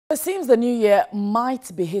It seems the new year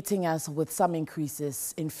might be hitting us with some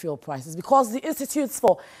increases in fuel prices because the Institute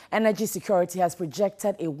for Energy Security has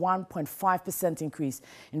projected a 1.5% increase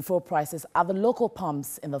in fuel prices at the local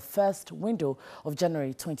pumps in the first window of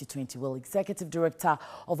January 2020. Well, Executive Director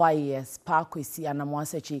of IES, Kwesi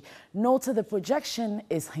Anamwasechi, noted the projection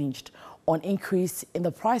is hinged on increase in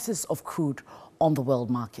the prices of crude on the world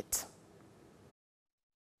market.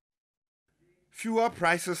 Fuel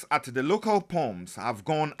prices at the local pumps have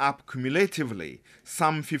gone up cumulatively,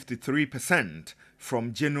 some 53%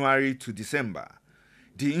 from January to December.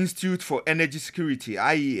 The Institute for Energy Security,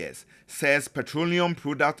 IES, says petroleum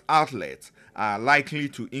product outlets are likely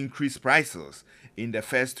to increase prices in the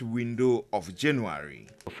first window of January.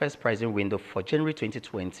 The first pricing window for January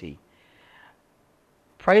 2020,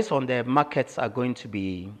 price on the markets are going to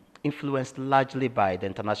be influenced largely by the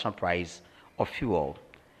international price of fuel.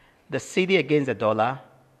 The cedi against the dollar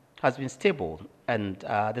has been stable, and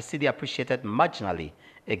the cedi appreciated marginally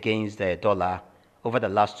against the dollar over the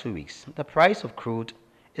last 2 weeks. The price of crude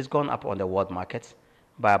has gone up on the world market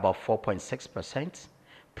by about 4.6%.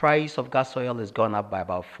 Price of gas oil has gone up by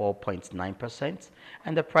about 4.9%,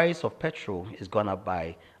 and the price of petrol has gone up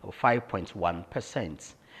by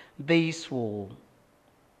 5.1%. These will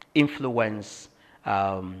influence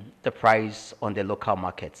the price on the local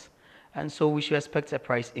markets. And so we should expect a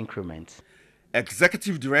price increment.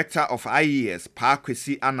 Executive Director of IES,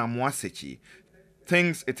 Kwesi Anamwasechi,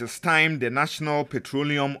 thinks it is time the National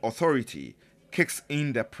Petroleum Authority kicks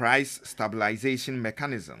in the price stabilization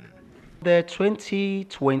mechanism. The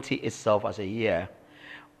 2020 itself as a year,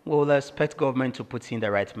 we'll expect government to put in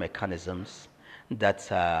the right mechanisms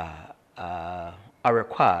that are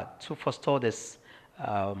required to forestall this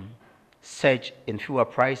surge in fuel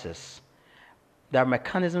prices. There are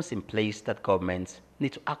mechanisms in place that governments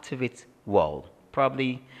need to activate well.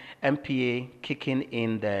 Probably MPA kicking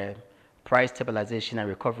in the price stabilization and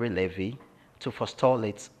recovery levy to forestall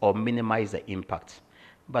it or minimize the impact.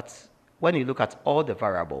 But when you look at all the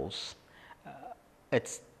variables,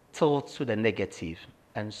 it's still to the negative.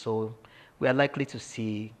 And so we are likely to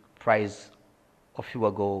see price of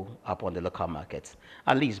fuel go up on the local markets,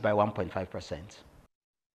 at least by 1.5%.